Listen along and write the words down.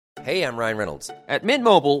Hey, I'm Ryan Reynolds. At Mint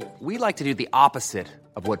Mobile, we like to do the opposite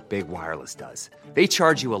of what Big Wireless does. They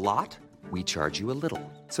charge you a lot, we charge you a little.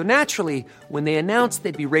 So naturally, when they announced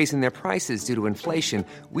they'd be raising their prices due to inflation,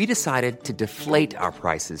 we decided to deflate our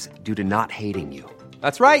prices due to not hating you.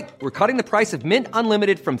 That's right. We're cutting the price of Mint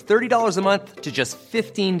Unlimited from $30 a month to just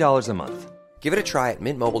 $15 a month. Give it a try at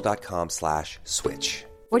mintmobile.com/switch.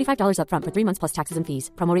 $45 up front for 3 months plus taxes and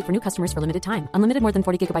fees. Promo rate for new customers for limited time. Unlimited more than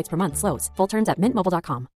 40 gigabytes per month. Slows full terms at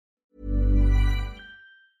mintmobile.com.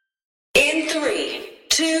 In 3,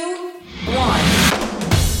 2, 1.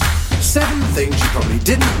 7 things you probably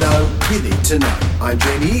didn't know you need to know. I'm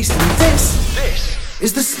Jamie East, and this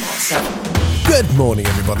is the Smart 7. Good morning,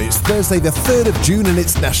 everybody. It's Thursday, the 3rd of June, and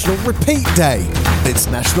it's National Repeat Day. It's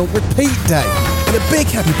National Repeat Day. And a big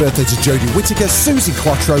happy birthday to Jodie Whittaker, Susie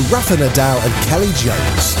Quattro, Rafa Nadal, and Kelly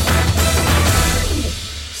Jones.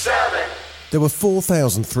 7. There were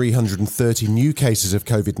 4,330 new cases of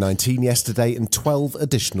COVID-19 yesterday and 12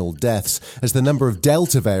 additional deaths, as the number of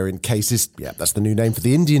Delta variant cases, that's the new name for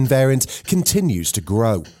the Indian variant, continues to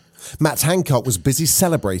grow. Matt Hancock was busy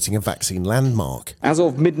celebrating a vaccine landmark. As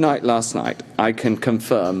of midnight last night, I can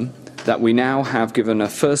confirm that we now have given a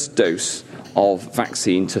first dose of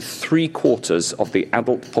vaccine to 3/4 of the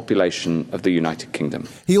adult population of the United Kingdom.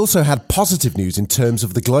 He also had positive news in terms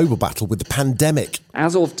of the global battle with the pandemic.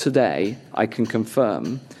 As of today, I can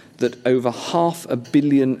confirm that over 500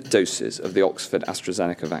 million doses of the Oxford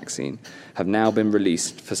AstraZeneca vaccine have now been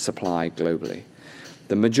released for supply globally.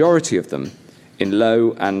 The majority of them in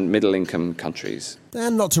low and middle-income countries.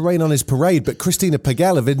 And not to rain on his parade, but Christina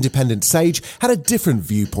Pagel of Independent Sage had a different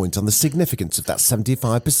viewpoint on the significance of that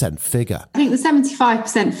 75% figure. I think the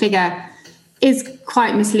 75% figure is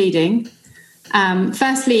quite misleading.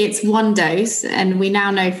 Firstly, it's one dose, and we now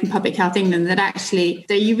know from Public Health England that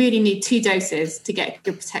you really need 2 doses to get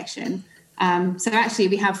good protection. So actually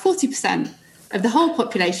we have 40% of the whole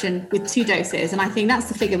population with 2 doses, and I think that's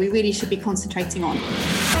the figure we really should be concentrating on.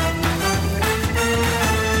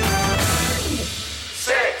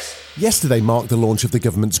 Yesterday marked the launch of the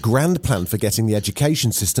government's grand plan for getting the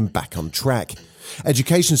education system back on track.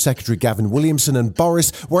 Education Secretary Gavin Williamson and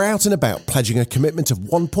Boris were out and about pledging a commitment of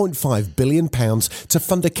 £1.5 billion to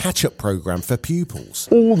fund a catch-up programme for pupils.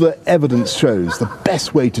 All the evidence shows the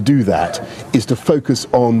best way to do that is to focus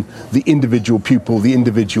on the individual pupil, the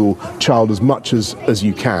individual child as much as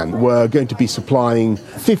you can. We're going to be supplying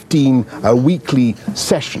 15 weekly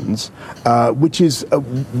sessions, which is,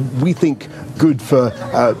 we think, good for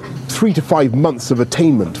 3 to 5 months of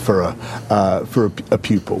attainment for a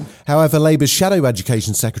pupil. However, Labour's Shadow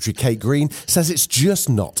Education Secretary Kate Green says it's just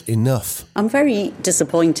not enough. I'm very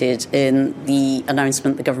disappointed in the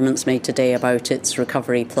announcement the government's made today about its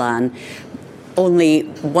recovery plan. Only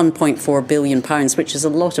 £1.4 billion, which is a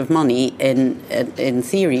lot of money in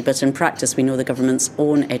theory, but in practice we know the government's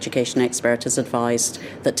own education expert has advised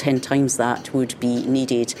that 10 times that would be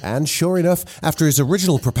needed. And sure enough, after his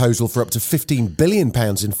original proposal for up to £15 billion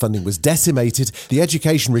in funding was decimated, the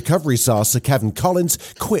Education Recovery Czar, Sir Kevin Collins,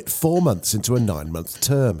 quit 4 months into a 9-month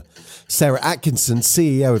term. Sarah Atkinson,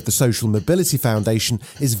 CEO of the Social Mobility Foundation,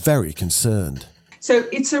 is very concerned. So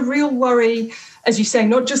it's a real worry, as you say,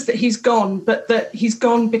 not just that he's gone, but that he's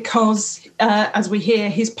gone because, as we hear,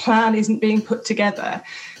 his plan isn't being put together.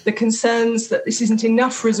 The concerns that this isn't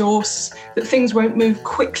enough resource, that things won't move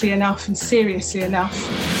quickly enough and seriously enough.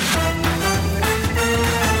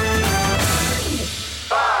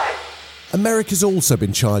 5. America's also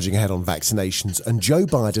been charging ahead on vaccinations, and Joe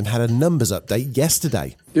Biden had a numbers update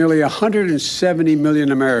yesterday. Nearly 170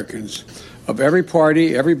 million Americans of every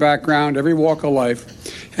party, every background, every walk of life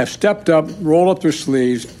have stepped up, rolled up their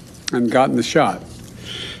sleeves, and gotten the shot.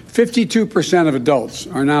 52% of adults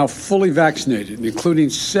are now fully vaccinated, including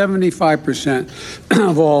 75%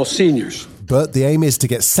 of all seniors. But the aim is to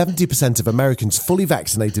get 70% of Americans fully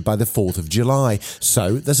vaccinated by the 4th of July.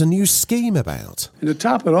 So there's a new scheme about. And to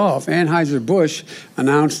top it off, Anheuser-Busch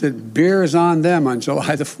announced that beer is on them on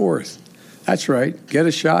July the 4th. That's right, get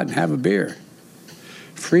a shot and have a beer.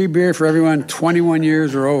 Free beer for everyone 21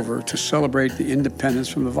 years or over to celebrate the independence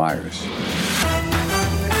from the virus.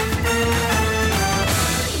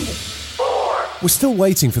 4. We're still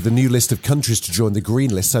waiting for the new list of countries to join the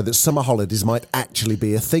green list so that summer holidays might actually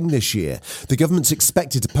be a thing this year. The government's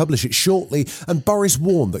expected to publish it shortly, and Boris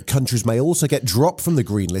warned that countries may also get dropped from the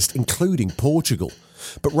green list, including Portugal.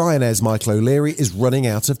 But Ryanair's Michael O'Leary is running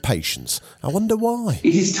out of patience. I wonder why.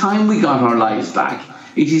 It is time we got our lives back.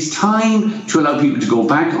 It is time to allow people to go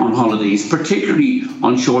back on holidays, particularly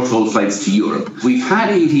on short-haul flights to Europe. We've had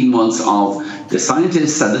 18 months of the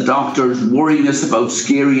scientists and the doctors worrying us about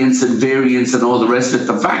scariants and variants and all the rest of it.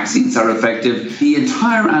 The vaccines are effective. The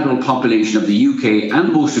entire adult population of the UK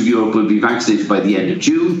and most of Europe will be vaccinated by the end of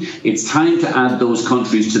June. It's time to add those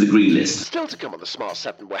countries to the green list. Still to come on the Smart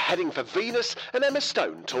 7, we're heading for Venus and Emma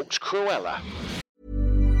Stone talks Cruella.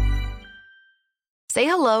 Say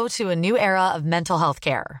hello to a new era of mental health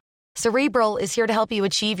care. Cerebral is here to help you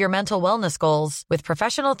achieve your mental wellness goals with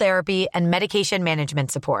professional therapy and medication management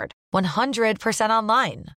support. 100%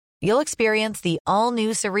 online. You'll experience the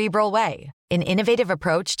all-new Cerebral Way, an innovative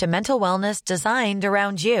approach to mental wellness designed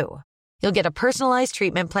around you. You'll get a personalized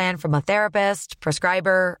treatment plan from a therapist,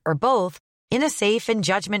 prescriber, or both in a safe and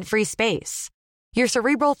judgment-free space. Your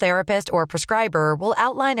Cerebral therapist or prescriber will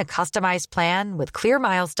outline a customized plan with clear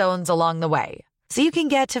milestones along the way, so you can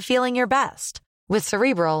get to feeling your best. With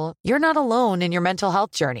Cerebral, you're not alone in your mental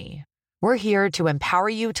health journey. We're here to empower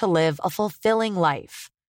you to live a fulfilling life.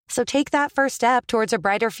 So take that first step towards a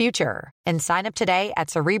brighter future and sign up today at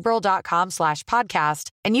Cerebral.com/podcast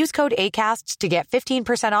and use code ACAST to get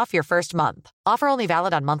 15% off your first month. Offer only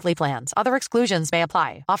valid on monthly plans. Other exclusions may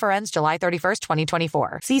apply. Offer ends July 31st,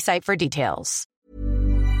 2024. See site for details.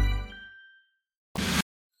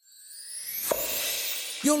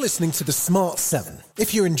 You're listening to the Smart 7.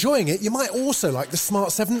 If you're enjoying it, you might also like the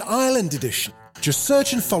Smart 7 Ireland edition. Just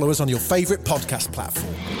search and follow us on your favourite podcast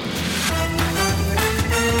platform.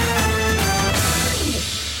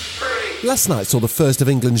 Last night saw the first of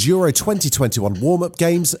England's Euro 2021 warm-up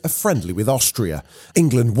games, a friendly with Austria.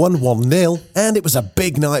 England won 1-0, and it was a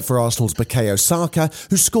big night for Arsenal's Bukayo Saka,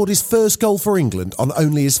 who scored his first goal for England on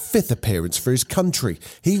only his 5th appearance for his country.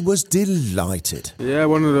 He was delighted. Yeah,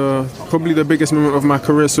 probably the biggest moment of my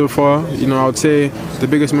career so far. I would say the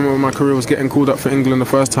biggest moment of my career was getting called up for England the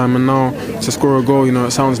first time, and now to score a goal,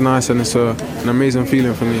 it sounds nice, and it's an amazing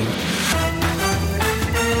feeling for me.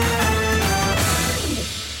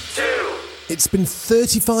 It's been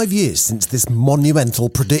 35 years since this monumental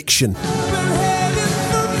prediction.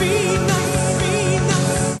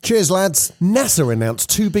 Cheers, lads. NASA announced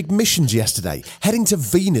 2 big missions yesterday, heading to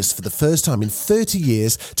Venus for the first time in 30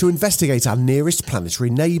 years to investigate our nearest planetary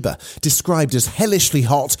neighbour, described as hellishly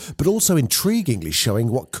hot, but also intriguingly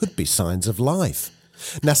showing what could be signs of life.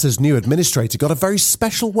 NASA's new administrator got a very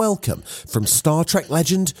special welcome from Star Trek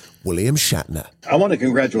legend William Shatner. I want to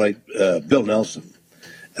congratulate Bill Nelson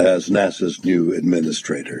as NASA's new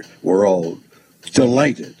administrator. We're all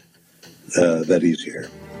delighted that he's here.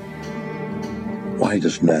 Why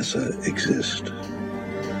does NASA exist?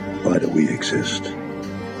 Why do we exist?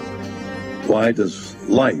 Why does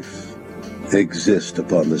life exist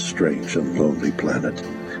upon this strange and lonely planet?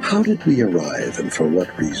 How did we arrive, and for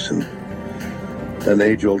what reason? An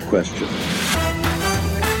age-old question.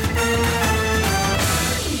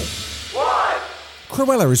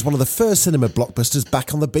 Cruella is one of the first cinema blockbusters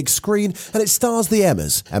back on the big screen, and it stars the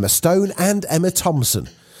Emmas, Emma Stone and Emma Thompson.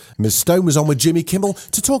 Ms. Stone was on with Jimmy Kimmel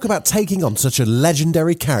to talk about taking on such a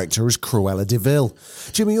legendary character as Cruella de Vil.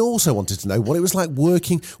 Jimmy also wanted to know what it was like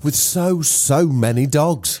working with so many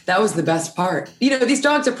dogs. That was the best part. These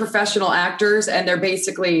dogs are professional actors, and they're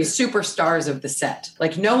basically superstars of the set.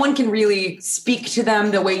 Like, no one can really speak to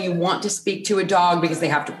them the way you want to speak to a dog because they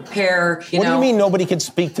have to prepare, What do you mean nobody can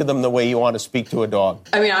speak to them the way you want to speak to a dog?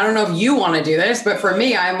 I mean, I don't know if you want to do this, but for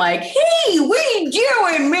me, I'm like, hey, what you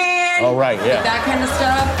doing, man? Oh, right, yeah. Like that kind of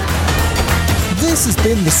stuff. This has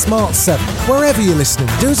been the Smart 7. Wherever you're listening,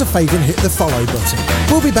 do us a favour and hit the follow button.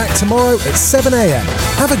 We'll be back tomorrow at 7 a.m.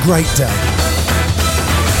 Have a great day.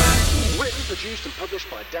 Written, produced and published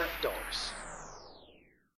by Daft Dogs.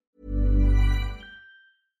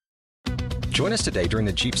 Join us today during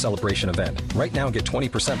the Jeep Celebration event. Right now, get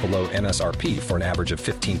 20% below MSRP for an average of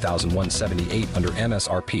 $15,178 under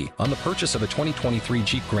MSRP on the purchase of a 2023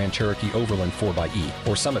 Jeep Grand Cherokee Overland 4xE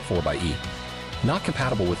or Summit 4xE. Not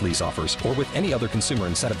compatible with lease offers or with any other consumer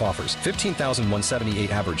incentive offers. $15,178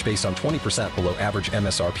 average based on 20% below average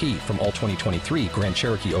MSRP from all 2023 Grand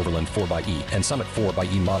Cherokee Overland 4xE and Summit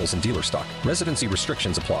 4xE models in dealer stock. Residency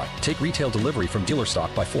restrictions apply. Take retail delivery from dealer stock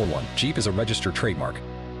by 4/1. Jeep is a registered trademark.